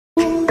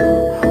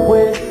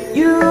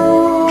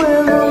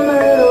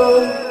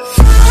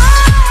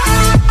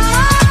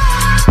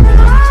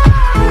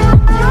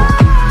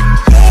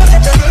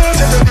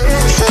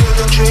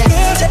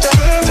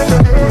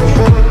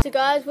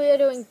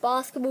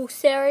basketball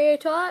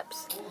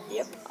stereotypes.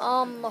 Yep.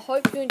 I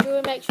hope you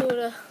enjoy. Make sure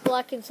to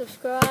like and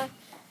subscribe.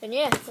 And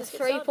yeah, it's a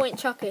 3-point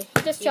chucker.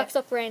 He just chucks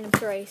up random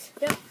threes.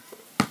 Yep.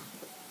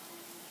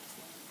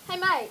 Hey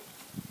mate,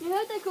 you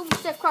heard they call me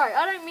Steph Curry.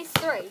 I don't miss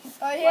threes.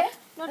 Oh yeah?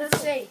 Not Let's at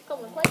all. see. Come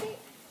on, play it.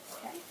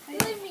 Okay. You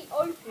leave me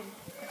open.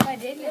 I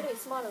did. You gotta be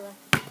smarter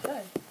though.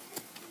 Good.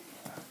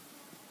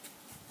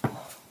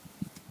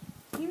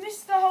 You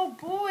missed the whole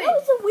board. That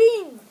was a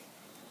win.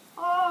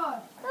 Oh.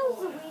 That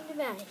was a win,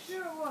 mate.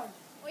 Sure it was.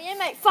 Oh yeah,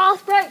 mate.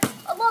 Fast breaks.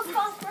 I love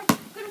fast breaks.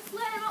 Gonna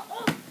slam up.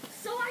 Oh,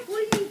 side.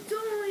 What are you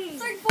doing?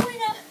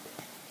 3-pointer.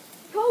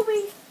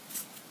 Kobe.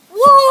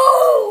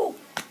 Whoa!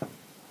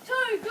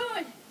 Too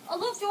good. I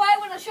looked away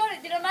when I shot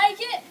it. Did I make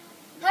it?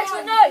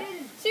 Actually, no. I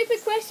didn't.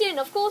 Stupid question.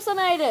 Of course I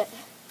made it.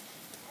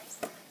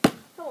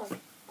 Come on.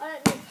 I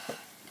don't know.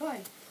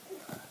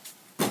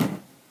 Good.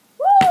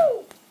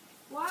 Woo!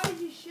 Why did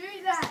you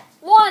shoot that?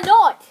 Why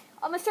not?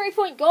 I'm a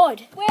 3-point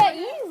god. Wow,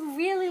 you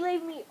really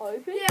leave me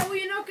open? Yeah, well,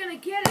 you're not going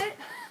to get it.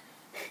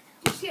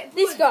 Just get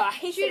This good. guy.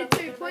 He Shoot a said I'm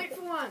gonna 2-point make it.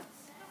 for once.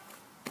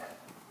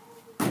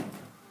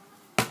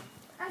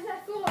 As I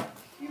thought,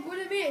 you would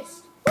have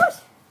missed.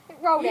 What? It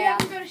rolled You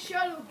out. haven't got a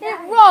shot or It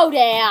game. rolled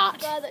out.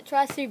 Guy that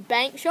tries to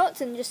bank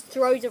shots and just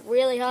throws it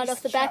really hard Just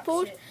off the chucks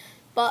backboard. it.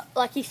 But,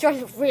 like, he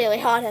throws it really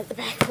hard at the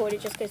backboard.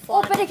 It just goes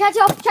Oh, flying. better catch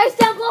up. Chase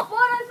down, block,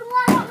 wide open,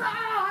 line up.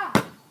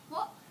 Ah!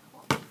 What?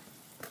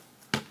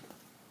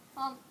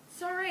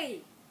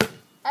 Sorry.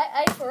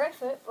 A for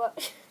effort,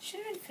 but...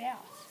 Should have been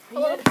fouls.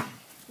 Hello?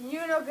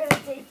 You're not going to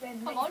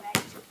defend me, Come on.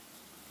 mate.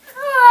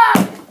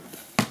 Ah!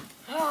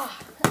 Ah.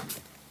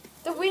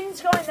 The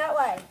wind's going that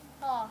way.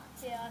 Oh,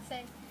 yeah, I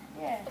think.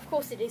 Yeah, Of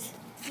course it is.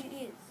 it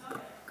is.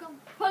 Come,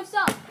 post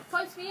up.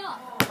 Post me up.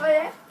 Oh,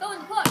 yeah? Go in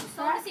the post.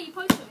 I want to see you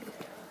post me.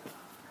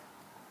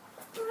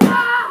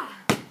 Ah!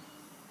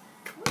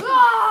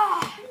 Ah!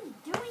 What are you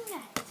doing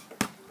that?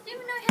 Do you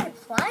even know how to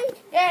play?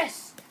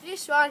 Yes,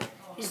 this one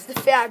is the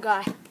foul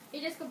guy. He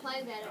just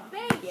complained about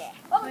it. Beast. Yeah.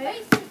 Oh, Yeah.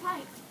 beast in the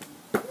paint.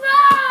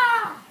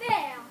 Ah!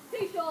 There.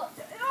 2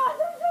 shots. Oh,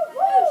 that's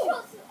 2 a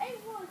shots.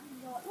 Everyone's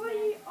not. What are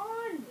you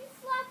on? You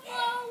slapped the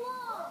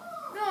wall.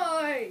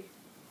 No.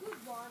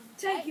 Good one.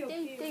 Take your D,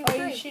 cue. D, Oh,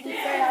 three. you shouldn't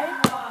fail.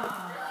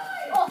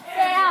 Oh,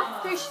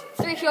 there.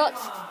 3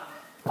 shots.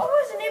 I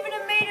wasn't even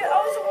a meter. I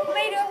was a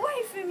meter away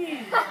from you.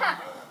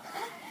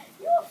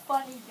 You're a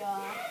funny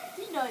guy.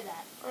 You know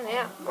that. Oh,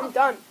 now I'm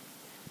done.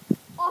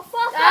 Oh, fast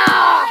break.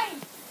 Ah!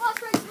 Fast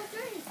break for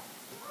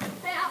 3.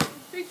 There.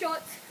 3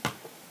 shots.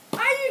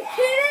 Are you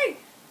kidding?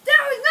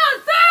 That was not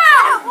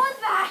fair. What was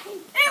that?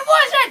 It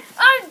wasn't.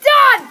 I'm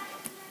done.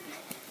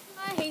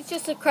 No, he's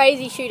just a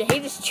crazy shooter. He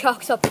just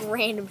chucks up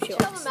random shots.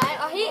 Come on, mate.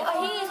 I hear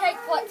you take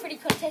like pretty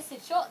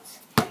contested shots.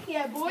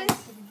 Yeah, boys.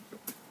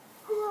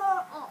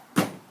 Oh.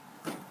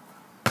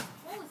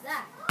 What was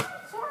that?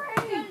 Sorry.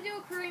 I'm going to do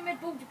a Kareem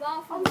Abdul-Jabbar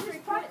I from was 3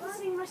 just points.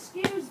 practicing my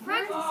skills.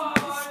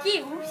 Practicing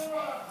skills.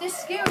 The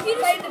skills. You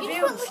Pay just the went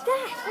bills. like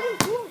that. What are you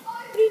doing?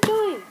 What are you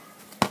doing?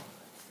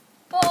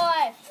 5,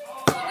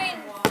 win,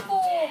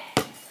 4,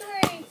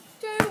 3,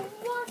 2, 1.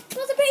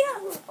 What's a peanut?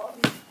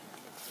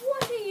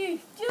 What are you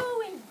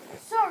doing?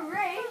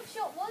 Sorry. What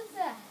shot was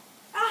that?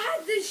 I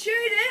had to shoot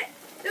it.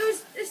 There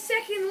was a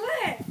second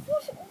left.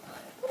 What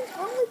is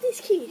wrong with this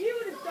kid? You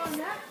would have done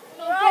that.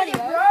 Oh, Where are you,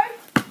 bloody bro?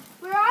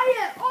 Where are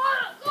you?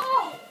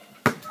 Oh!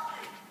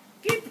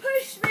 You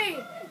pushed me.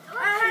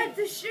 I had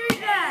to shoot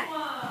that.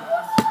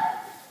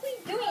 What are you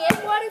doing?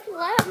 It's wide open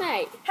layup,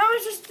 mate. How am I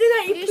supposed to do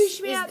that? You This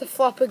pushed me is out. The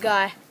flopper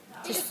guy.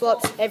 Just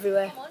flops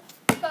everywhere. Come on.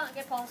 You can't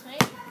get past me.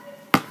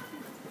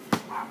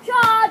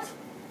 Charge! I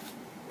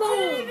Boom!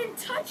 didn't even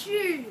touch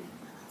you.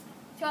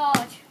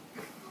 Charge.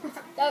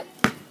 No,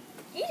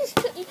 you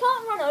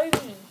can't run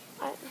over me.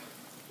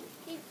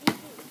 You-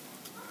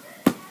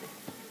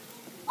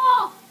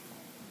 Oh!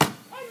 And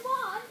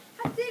 1.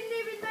 I didn't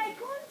even make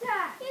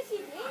contact. Yes, you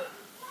did.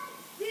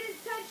 Didn't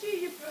touch you,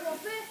 you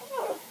flopper. I'm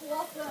not a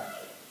flopper.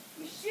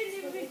 You shouldn't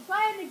even be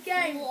playing the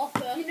game.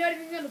 Flopper. You're not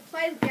even going to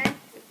play the game.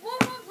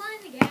 What am I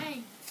playing the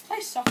game? Play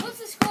soccer. What's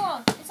the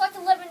score? It's like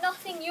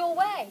 11-0 your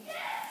way.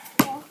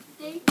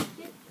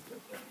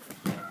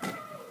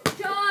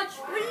 Charge!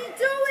 What are you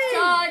doing?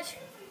 Charge!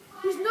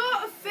 He's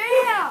not a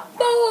fair.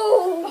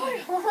 Boom!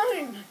 Go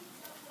home.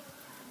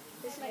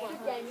 This is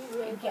good game. You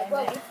really Good game,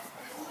 well. mate.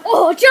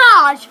 Oh,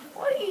 charge!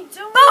 What are you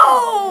doing?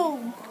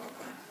 Boom!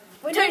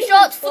 We're 2 not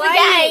shots for even the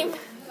playing. game.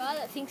 Guy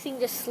that thinks he can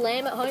just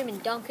slam it home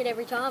and dunk it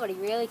every time, but he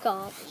really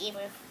can't.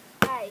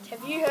 Hey,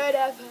 have you heard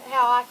of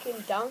how I can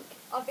dunk?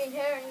 I've been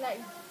hearing that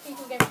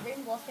people get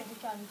rim block every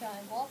time you try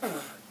and block.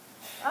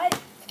 I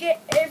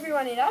get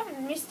everyone in. I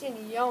haven't missed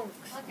any yonks.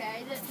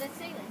 Okay, let's see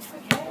then.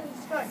 Okay,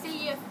 let's go. Let's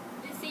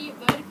see your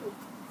vertical.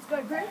 Let's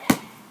go, Greg.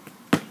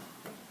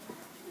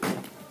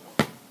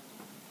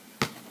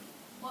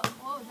 What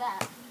was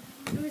that?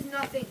 It was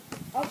nothing.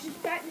 I was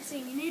just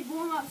practicing. You need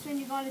warm-ups when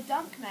you're going to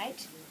dunk,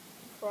 mate.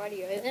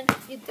 Rightio then.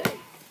 You do.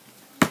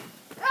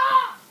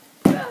 Ah!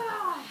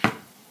 Ah!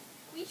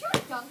 Were you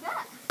trying to dunk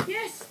that?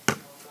 Yes.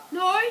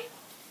 No.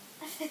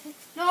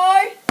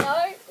 No.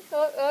 No.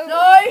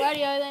 No.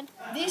 Radio then.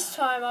 This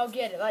time I'll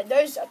get it. Like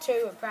those are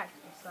two in practice.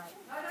 Like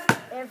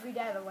every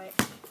day of the week.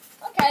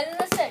 Okay, then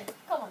let's see.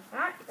 Come on.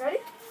 Alright, ready?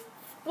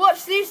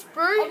 Watch this, I'll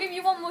Brew. give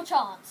you one more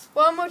chance.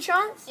 One more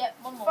chance? Yep,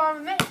 one more. Fine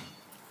with me.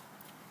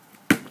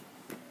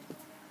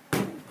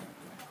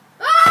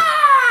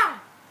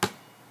 Ah!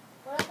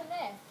 What happened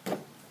there? He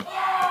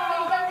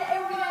does it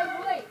every day of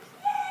the week.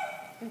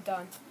 I'm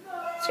done.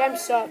 This game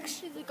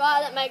sucks. This is the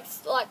guy that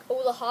makes like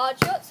all the hard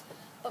shots,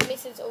 but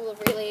misses all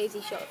the really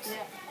easy shots.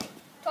 Yeah.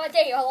 Tight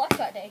D, I like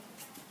tight D.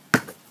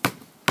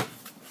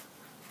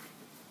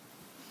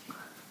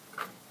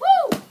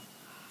 Woo!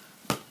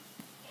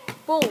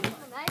 Boom. Come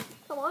on, mate.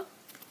 Come on.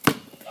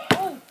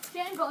 Oh,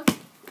 stand good.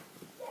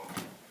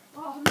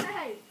 Oh,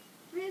 mate.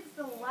 Where's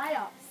the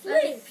layup?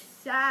 Slip.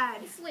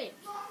 Sad. Slip.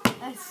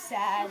 That's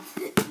sad.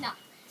 Nah.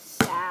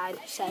 Sad.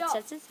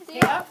 Sad.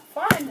 Yeah,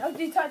 fine. I'll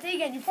do tight D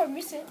again. You'll probably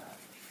miss it.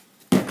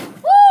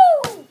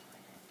 Woo!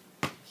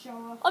 Show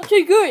off. I'm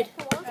too good.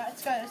 Come on. Right,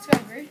 let's go,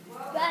 Brew.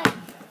 Bang.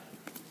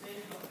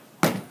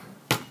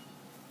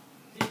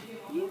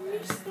 You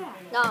missed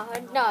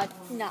that. Nah.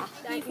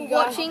 Thank you you, for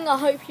guys. watching. I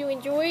hope you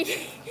enjoyed.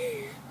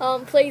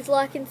 Please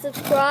like and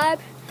subscribe.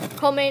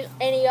 Comment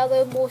any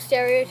other more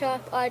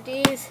stereotype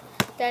ideas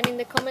down in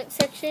the comment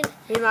section.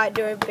 We might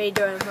be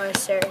doing more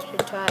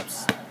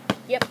stereotypes.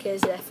 Yep.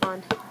 Because they're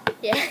fun.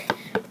 Yeah.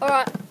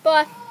 Alright,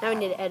 bye. Now we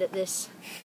need to edit this.